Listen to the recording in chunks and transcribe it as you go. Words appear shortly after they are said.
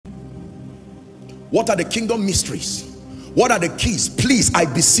What are the kingdom mysteries? What are the keys? Please, I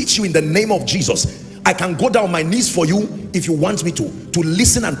beseech you in the name of Jesus. I can go down my knees for you if you want me to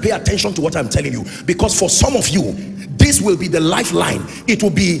listen and pay attention to what I'm telling you. Because for some of you, this will be the lifeline. It will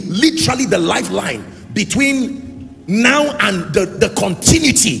be literally the lifeline between now and the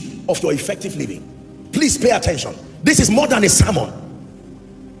continuity of your effective living. Please pay attention. This is more than a sermon.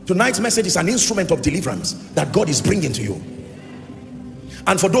 Tonight's message is an instrument of deliverance that God is bringing to you.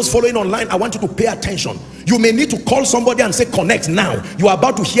 And for those following online, I want you to pay attention. You may need to call somebody and say, connect now. You are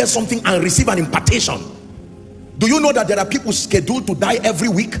about to hear something and receive an impartation. Do you know that there are people scheduled to die every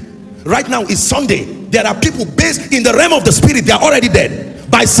week? Right now is Sunday. There are people based in the realm of the spirit. They are already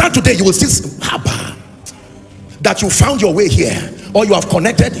dead. By Saturday, you will see that you found your way here, or you have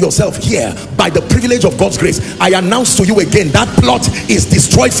connected yourself here by the privilege of God's grace. I announce to you again, that plot is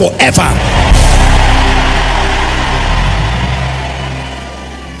destroyed forever.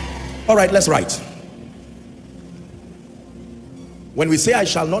 All right, let's write. When we say I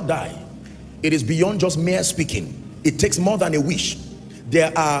shall not die, it is beyond just mere speaking. It takes more than a wish.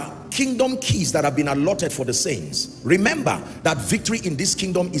 There are kingdom keys that have been allotted for the saints. Remember that victory in this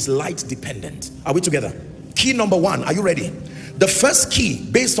kingdom is light dependent. Are we together? Key number one, are you ready? The first key,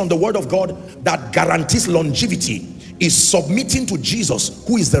 based on the word of God, that guarantees longevity is submitting to Jesus,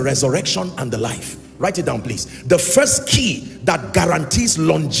 who is the resurrection and the life. Write it down, please. The first key that guarantees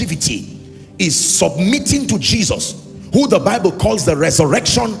longevity is submitting to Jesus, who the Bible calls the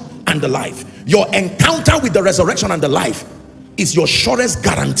resurrection and the life. Your encounter with the resurrection and the life is your surest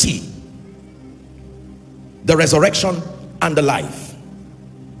guarantee. The resurrection and the life.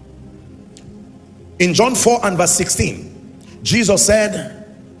 In John 4 and verse 16, Jesus said,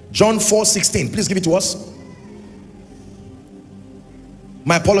 John 4:16, please give it to us.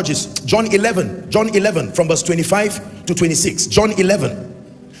 My apologies. John 11 from verse 25 to 26. John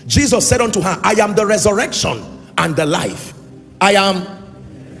 11. Jesus said unto her, I am the resurrection and the life. I am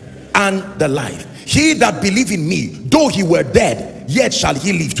and the life. He that believe in me, though he were dead, yet shall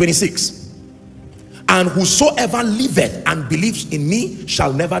he live. 26. And whosoever liveth and believes in me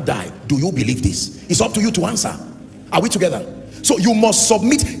shall never die. Do you believe this? It's up to you to answer. Are we together? So you must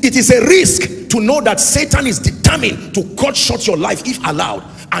submit. It is a risk to know that Satan is determined to cut short your life if allowed,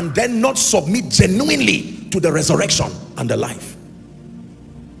 and then not submit genuinely to the resurrection and the life.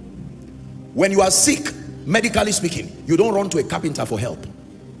 When you are sick, medically speaking, you don't run to a carpenter for help.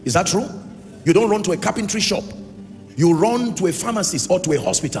 Is that true? You don't run to a carpentry shop. You run to a pharmacist or to a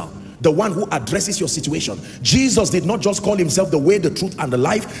hospital, the one who addresses your situation. Jesus did not just call himself the way, the truth, and the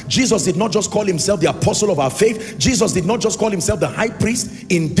life. Jesus did not just call himself the apostle of our faith. Jesus did not just call himself the high priest.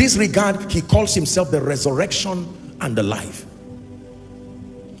 In this regard, he calls himself the resurrection and the life.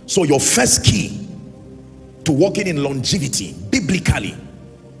 So your first key to walking in longevity, biblically,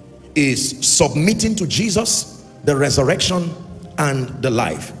 is submitting to Jesus, the resurrection and the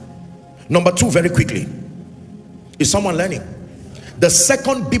life. Number two, very quickly. Is someone learning? The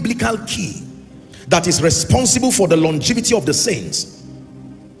second biblical key that is responsible for the longevity of the saints,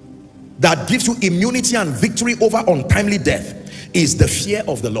 that gives you immunity and victory over untimely death, is the fear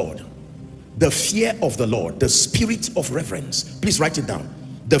of the Lord. The fear of the Lord, the spirit of reverence. Please write it down.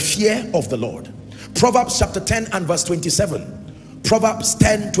 The fear of the Lord. Proverbs chapter 10 and verse 27. Proverbs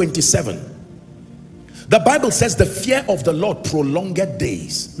 10:27. The Bible says the fear of the Lord prolonged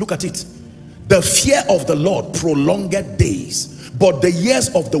days. Look at it. The fear of the Lord prolonged days, but the years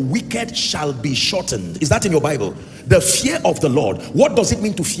of the wicked shall be shortened. Is that in your Bible? The fear of the Lord. What does it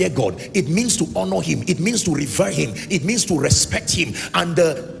mean to fear God? It means to honor him. It means to revere him. It means to respect him. And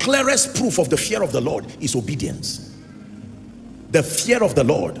the clearest proof of the fear of the Lord is obedience. The fear of the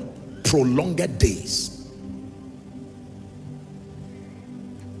Lord prolonged days.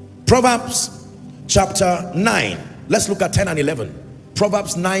 Proverbs chapter 9. Let's look at 10 and 11.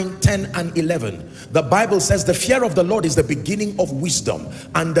 Proverbs 9, 10 and 11. The Bible says the fear of the Lord is the beginning of wisdom,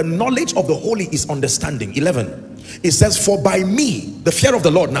 and the knowledge of the holy is understanding. 11. It says, for by me, the fear of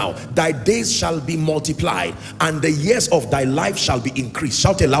the Lord now, thy days shall be multiplied, and the years of thy life shall be increased.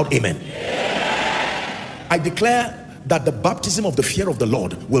 Shout aloud, amen. Yeah. I declare that the baptism of the fear of the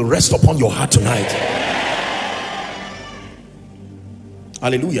Lord will rest upon your heart tonight.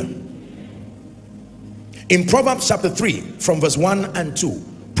 Hallelujah. In Proverbs chapter 3 from verse 1 and 2,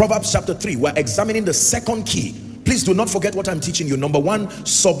 Proverbs chapter 3, we're examining the second key. Please do not forget what I'm teaching you. Number one,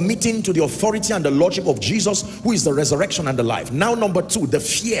 submitting to the authority and the lordship of Jesus, who is the resurrection and the life. Now number two, the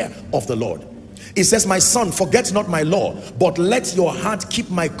fear of the Lord. It says, my son, forget not my law, but let your heart keep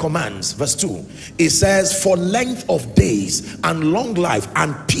my commands. Verse 2, it says, for length of days and long life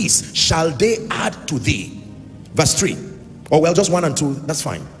and peace shall they add to thee. Verse 3, or well, just 1 and 2, that's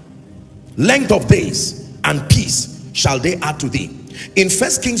fine. Length of days and peace shall they add to thee. In 1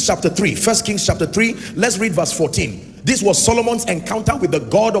 Kings chapter 3, let's read verse 14. This was Solomon's encounter with the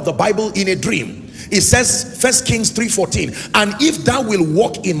God of the Bible in a dream. It says, 1 Kings 3:14, and if thou wilt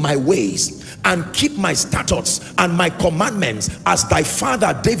walk in my ways and keep my statutes and my commandments as thy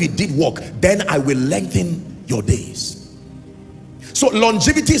father David did walk, then I will lengthen your days. So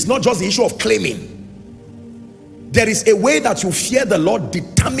longevity is not just the issue of claiming. There is a way that you fear the Lord,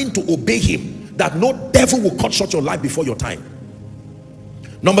 determined to obey him, that no devil will cut short your life before your time.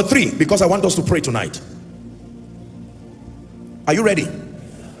 Number 3, because I want us to pray tonight. Are you ready?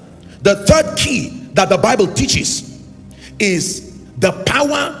 The third key that the Bible teaches is the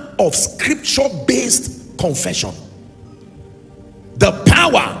power of scripture-based confession. The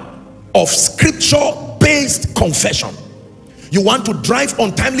power of scripture-based confession. You want to drive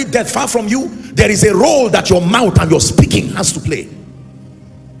untimely death far from you? There is a role that your mouth and your speaking has to play.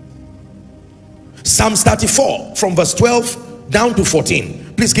 Psalms 34 from verse 12 down to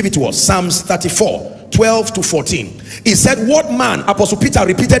 14. Please give it to us. Psalms 34. 12 to 14. He said, what man, Apostle Peter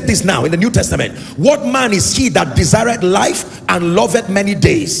repeated this now in the New Testament, what man is he that desireth life and loveth many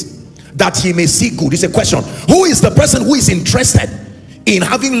days, that he may see good? It's a question. Who is the person who is interested in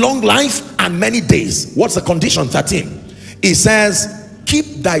having long life and many days? What's the condition? 13. He says, keep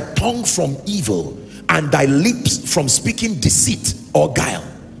thy tongue from evil and thy lips from speaking deceit or guile.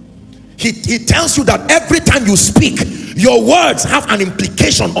 He tells you that every time you speak, your words have an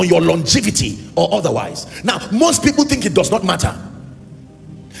implication on your longevity or otherwise. Now, most people think it does not matter.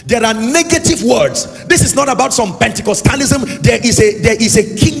 There are negative words. This is not about some Pentecostalism. There is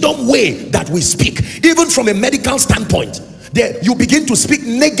a kingdom way that we speak. Even from a medical standpoint, you begin to speak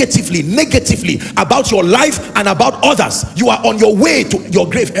negatively about your life and about others. You are on your way to your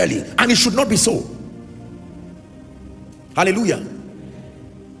grave early, and it should not be so. Hallelujah.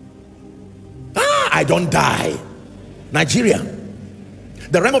 I don't die. Nigeria,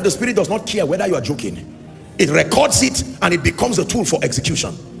 the realm of the spirit does not care whether you are joking. It records it and it becomes a tool for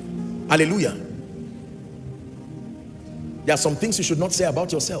execution. Hallelujah. There are some things you should not say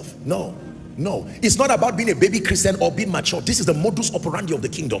about yourself. No, it's not about being a baby Christian or being mature. This is the modus operandi of the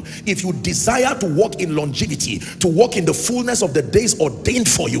kingdom. If you desire to walk in longevity, to walk in the fullness of the days ordained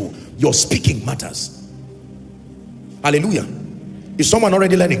for you, your speaking matters. Hallelujah. Is someone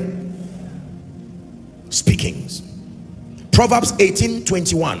already learning? Speakings. Proverbs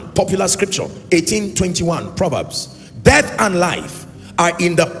 18:21, popular scripture. 18:21, Proverbs. Death and life are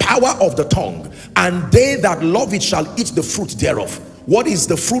in the power of the tongue, and they that love it shall eat the fruit thereof. What is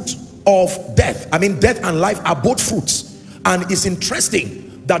the fruit of death? I mean, death and life are both fruits, and it's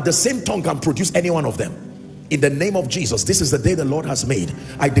interesting that the same tongue can produce any one of them. In the name of Jesus, this is the day the Lord has made.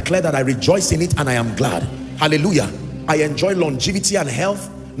 I declare that I rejoice in it and I am glad. Hallelujah. I enjoy longevity and health,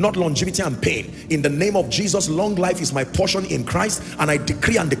 not longevity and pain. In the name of Jesus, long life is my portion in Christ, and I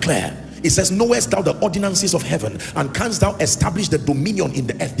decree and declare. It says, knowest thou the ordinances of heaven, and canst thou establish the dominion in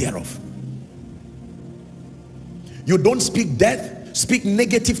the earth thereof. You don't speak death, speak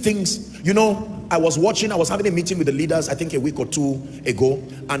negative things. You know, I was having a meeting with the leaders, I think a week or two ago,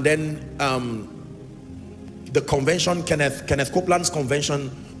 and then the convention, Kenneth Copeland's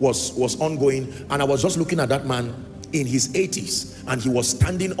convention was ongoing, and I was just looking at that man in his 80s, and he was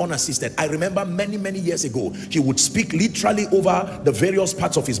standing unassisted. I remember many years ago, he would speak literally over the various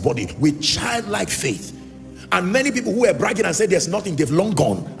parts of his body with childlike faith, and many people who were bragging and said there's nothing, they've long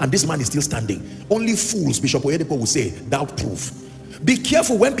gone, and this man is still standing. Only fools, Bishop Oyedepo will say, thou proof. Be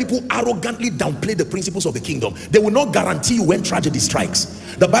careful when people arrogantly downplay the principles of the kingdom. They will not guarantee you when tragedy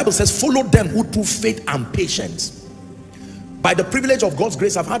strikes. The Bible says, follow them who prove faith and patience. By the privilege of God's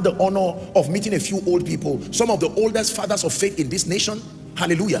grace, I've had the honor of meeting a few old people, some of the oldest fathers of faith in this nation.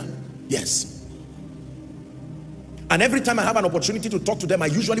 Hallelujah. Yes. And every time I have an opportunity to talk to them, I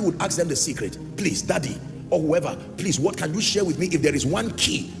usually would ask them the secret. Please, daddy or whoever, please, what can you share with me? If there is one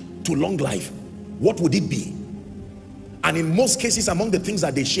key to long life, what would it be? And in most cases, among the things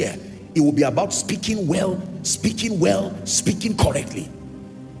that they share, it will be about speaking well, speaking correctly.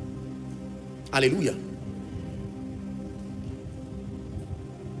 Hallelujah.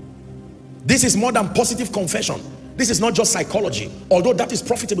 This is more than positive confession. This is not just psychology, although that is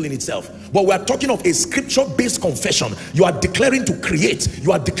profitable in itself. But we are talking of a scripture-based confession. You are declaring to create.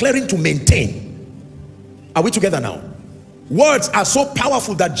 You are declaring to maintain. Are we together now? Words are so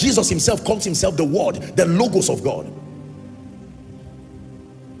powerful that Jesus himself calls himself the word, the logos of God.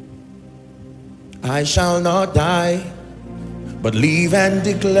 I shall not die, but live and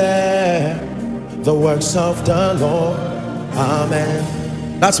declare the works of the Lord. Amen.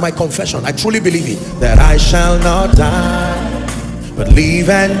 That's my confession. I truly believe it, that I shall not die, Believe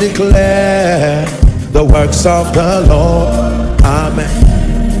and declare the works of the Lord. Amen.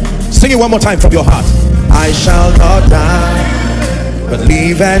 Sing it one more time from your heart. I shall not die.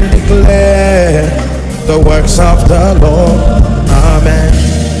 Believe and declare the works of the Lord. Amen.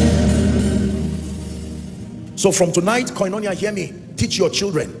 So from tonight, Koinonia, hear me. Teach your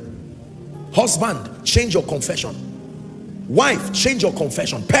children. Husband, change your confession. Wife, change your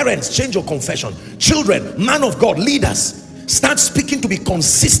confession. Parents, change your confession. Children, man of God, leaders, start speaking to be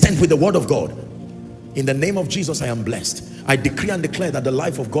consistent with the word of God. In the name of Jesus, I am blessed. I decree and declare that the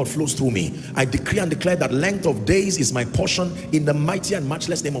life of God flows through me. I decree and declare that length of days is my portion in the mighty and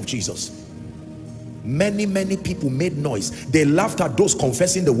matchless name of Jesus. Many people made noise. They laughed at those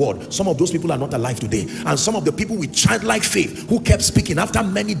confessing the word. Some of those people are not alive today. And some of the people with childlike faith who kept speaking, after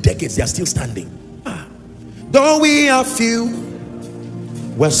many decades, they are still standing. Though we are few,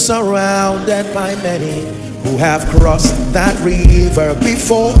 we're surrounded by many who have crossed that river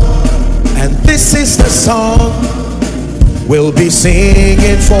before. And this is the song we'll be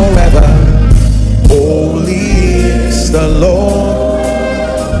singing forever. Holy is the Lord.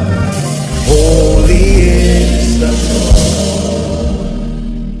 Holy is the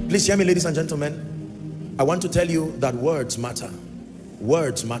Lord. Please hear me, ladies and gentlemen. I want to tell you that words matter.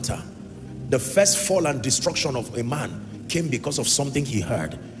 Words matter. The first fall and destruction of a man came because of something he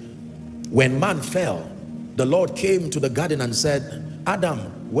heard. When man fell, the Lord came to the garden and said, Adam,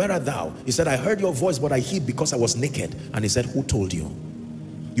 where art thou? He said, I heard your voice, but I hid because I was naked. And he said, who told you?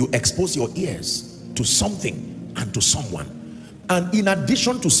 You expose your ears to something and to someone. And in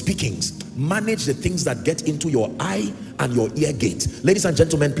addition to speakings, manage the things that get into your eye and your ear gate. Ladies and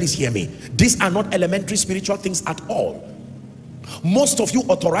gentlemen, please hear me. These are not elementary spiritual things at all. Most of you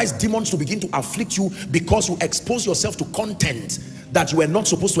authorize demons to begin to afflict you because you expose yourself to content that you were not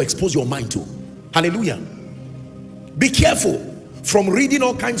supposed to expose your mind to. Hallelujah. Be careful from reading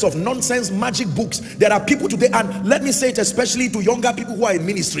all kinds of nonsense magic books. There are people today, and let me say it especially to younger people who are in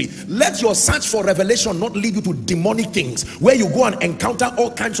ministry, let your search for revelation not lead you to demonic things where you go and encounter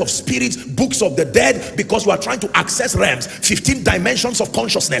all kinds of spirits, books of the dead, because you are trying to access realms, 15 dimensions of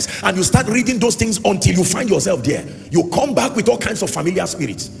consciousness, and you start reading those things until you find yourself there. You come back with all kinds of familiar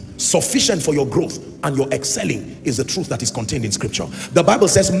spirits. Sufficient for your growth and your excelling is the truth that is contained in scripture. The Bible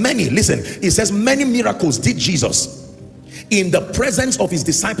says many, listen, it says many miracles did Jesus in the presence of his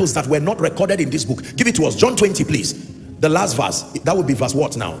disciples that were not recorded in this book. Give it to us. John 20, please. The last verse. That would be verse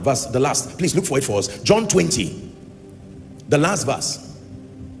what now? Verse, the last. Please look for it for us. John 20. The last verse.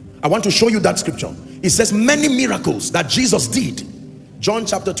 I want to show you that scripture. It says many miracles that Jesus did. John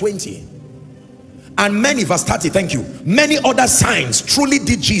chapter 20. And many, verse 30, thank you, many other signs truly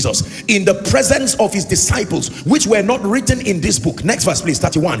did Jesus in the presence of his disciples, which were not written in this book. Next verse please,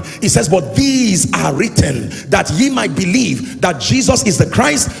 31. It says, but these are written that ye might believe that Jesus is the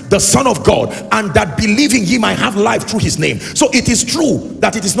Christ, the Son of God, and that believing ye might have life through his name. So it is true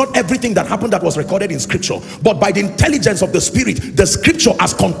that it is not everything that happened that was recorded in scripture, but by the intelligence of the Spirit, the scripture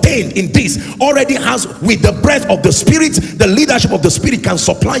as contained in this already has, with the breath of the Spirit, the leadership of the Spirit can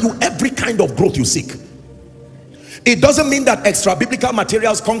supply you every kind of growth you seek. It doesn't mean that extra biblical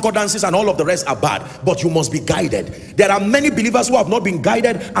materials, concordances and all of the rest are bad, but you must be guided. There are many believers who have not been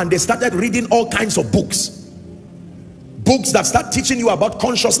guided and they started reading all kinds of books that start teaching you about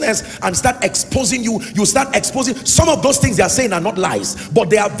consciousness and start exposing you. You start exposing some of those things they are saying are not lies, but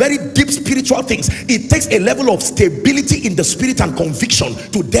they are very deep spiritual things. It takes a level of stability in the spirit and conviction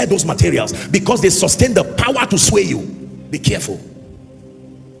to dare those materials, because they sustain the power to sway you. Be careful.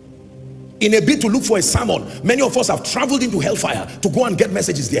 In a bid to look for a sermon, many of us have traveled into hellfire to go and get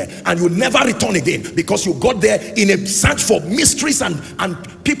messages there, and you never return again because you got there in a search for mysteries,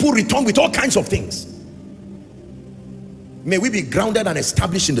 and people return with all kinds of things. May we be grounded and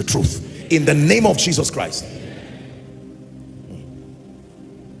established in the truth in the name of Jesus Christ.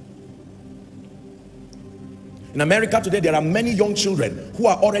 In America today, there are many young children who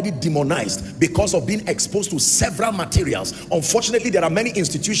are already demonized because of being exposed to several materials. Unfortunately, there are many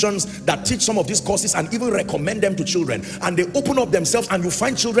institutions that teach some of these courses and even recommend them to children, and they open up themselves, and you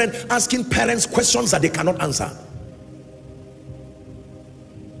find children asking parents questions that they cannot answer.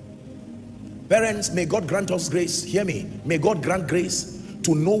 Parents, may God grant us grace. Hear me. May God grant grace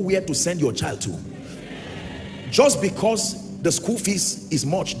to know where to send your child to. Just because the school fees is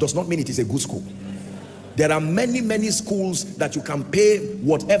much does not mean it is a good school. There are many schools that you can pay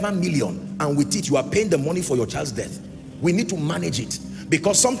whatever million, and with it you are paying the money for your child's death. We need to manage it,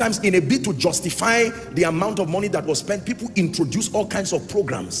 because sometimes in a bid to justify the amount of money that was spent, people introduce all kinds of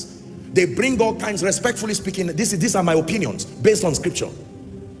programs. They bring all kinds, respectfully speaking, these are my opinions based on scripture.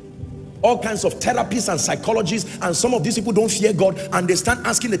 all kinds of therapists and psychologists, and some of these people don't fear God, and they start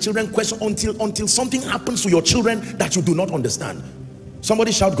asking the children questions until something happens to your children that you do not understand.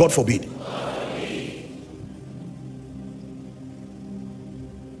 Somebody shout, God forbid.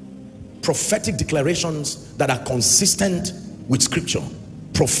 Prophetic declarations that are consistent with scripture.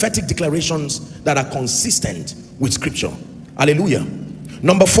 Prophetic declarations that are consistent with scripture. Hallelujah.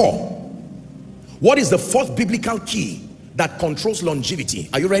 Number 4, what is the fourth biblical key that controls longevity?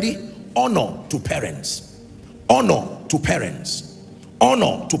 Are you ready? Honor to parents. Honor to parents.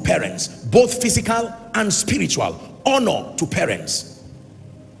 Honor to parents, both physical and spiritual. Honor to parents.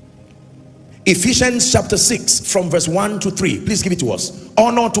 Ephesians chapter 6 from verse 1 to 3. Please give it to us.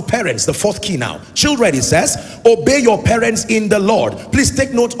 Honor to parents, the fourth key now. Children, it says, obey your parents in the Lord. Please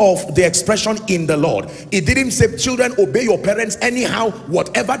take note of the expression in the Lord. It didn't say, children, obey your parents anyhow,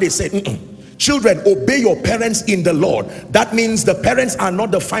 whatever they said. Children, obey your parents in the Lord. That means the parents are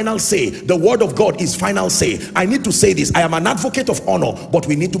not the final say. The word of God is final say. I need to say this. I am an advocate of honor, but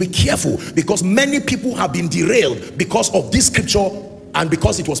we need to be careful, because many people have been derailed because of this scripture and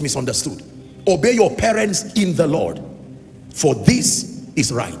because it was misunderstood. Obey your parents in the Lord, for this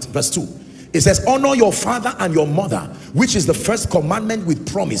is right. Verse 2, it says, honor your father and your mother, which is the first commandment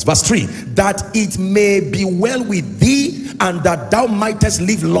with promise. Verse 3, that it may be well with thee, and that thou mightest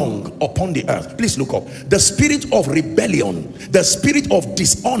live long upon the earth. Please look up. The spirit of rebellion, the spirit of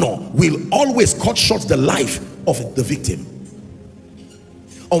dishonor will always cut short the life of the victim.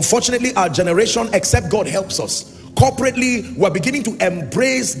 Unfortunately, our generation, except God helps us, corporately, we're beginning to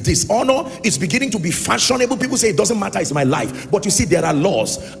embrace dishonor. It's beginning to be fashionable. People say it doesn't matter, it's my life. But you see, there are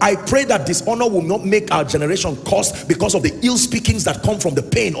laws. I pray that dishonor will not make our generation curse because of the ill speakings that come from the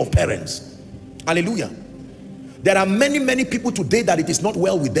pain of parents. Hallelujah. There are many people today that it is not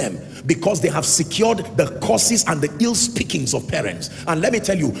well with them because they have secured the curses and the ill speakings of parents. And let me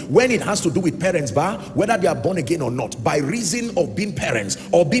tell you, when it has to do with parents, whether they are born again or not, by reason of being parents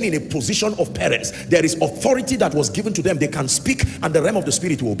or being in a position of parents, there is authority that was given to them. They can speak and the realm of the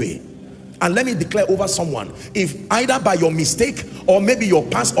spirit will obey. And let me declare over someone, if either by your mistake or maybe your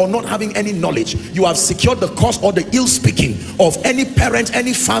past or not having any knowledge, you have secured the cause or the ill speaking of any parent,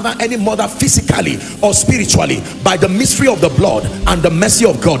 any father, any mother, physically or spiritually, by the mystery of the blood and the mercy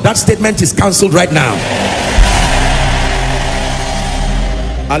of God, that statement is cancelled right now.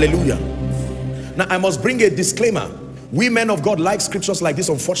 Hallelujah. Now I must bring a disclaimer. We men of God like scriptures like this,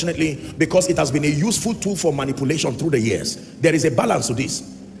 unfortunately, because it has been a useful tool for manipulation through the years. There is a balance to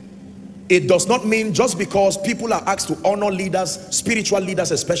this. It does not mean just because people are asked to honor leaders, spiritual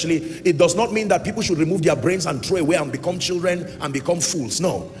leaders especially, it does not mean that people should remove their brains and throw away and become children and become fools.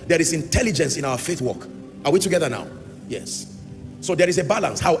 No, there is intelligence in our faith walk. Are we together now? Yes. So there is a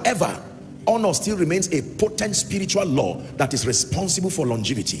balance. However, honor still remains a potent spiritual law that is responsible for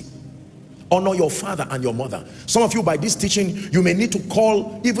longevity. Honor your father and your mother. Some of you, by this teaching, you may need to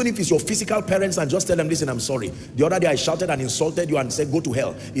call, even if it's your physical parents, and just tell them, listen, I'm sorry. The other day I shouted and insulted you and said, go to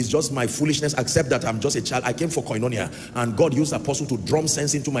hell. It's just my foolishness. Accept that I'm just a child. I came for koinonia. And God used apostle to drum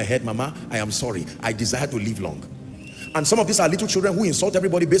sense into my head. Mama, I am sorry. I desire to live long. And some of these are little children who insult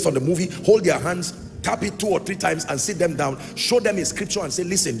everybody based on the movie. Hold their hands, tap it 2 or 3 times and sit them down. Show them a scripture and say,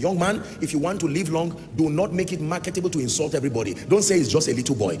 listen, young man, if you want to live long, do not make it marketable to insult everybody. Don't say it's just a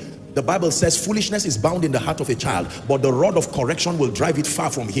little boy. The Bible says foolishness is bound in the heart of a child, but the rod of correction will drive it far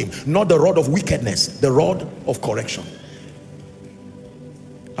from him. Not the rod of wickedness, the rod of correction.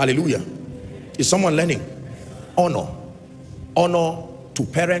 Hallelujah. Is someone learning? Honor. Honor to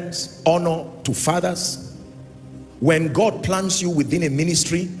parents, honor to fathers. When God plants you within a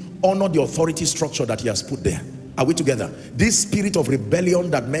ministry, honor the authority structure that he has put there. Are we together? This spirit of rebellion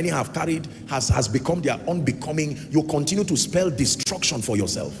that many have carried has become their unbecoming. You continue to spell destruction for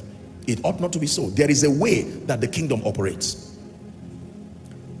yourself. It ought not to be so. There is a way that the kingdom operates.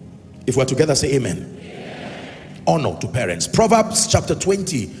 If we're together, say amen. Amen. Honor to parents. Proverbs chapter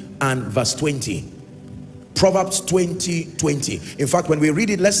 20 and verse 20. Proverbs 20:20. In fact, when we read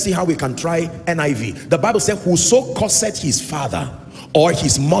it, let's see how we can try NIV. The Bible said, whoso curseth his father or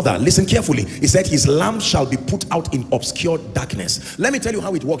his mother, listen carefully, it said his lamp shall be put out in obscure darkness. Let me tell you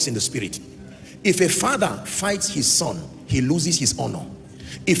how it works in the spirit. If a father fights his son, he loses his honor.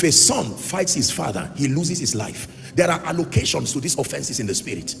 If a son fights his father, he loses his life. There are allocations to these offenses in the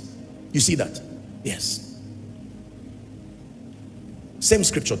spirit. You see that? Yes. Same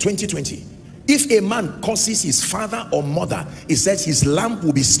scripture, 20:20. If a man curses his father or mother, it says his lamp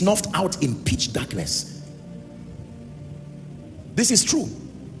will be snuffed out in pitch darkness. This is true.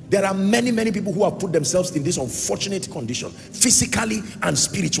 There are many people who have put themselves in this unfortunate condition, physically and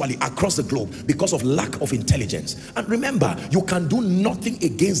spiritually, across the globe because of lack of intelligence. And remember, you can do nothing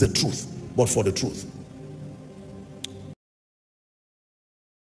against the truth. but for the truth.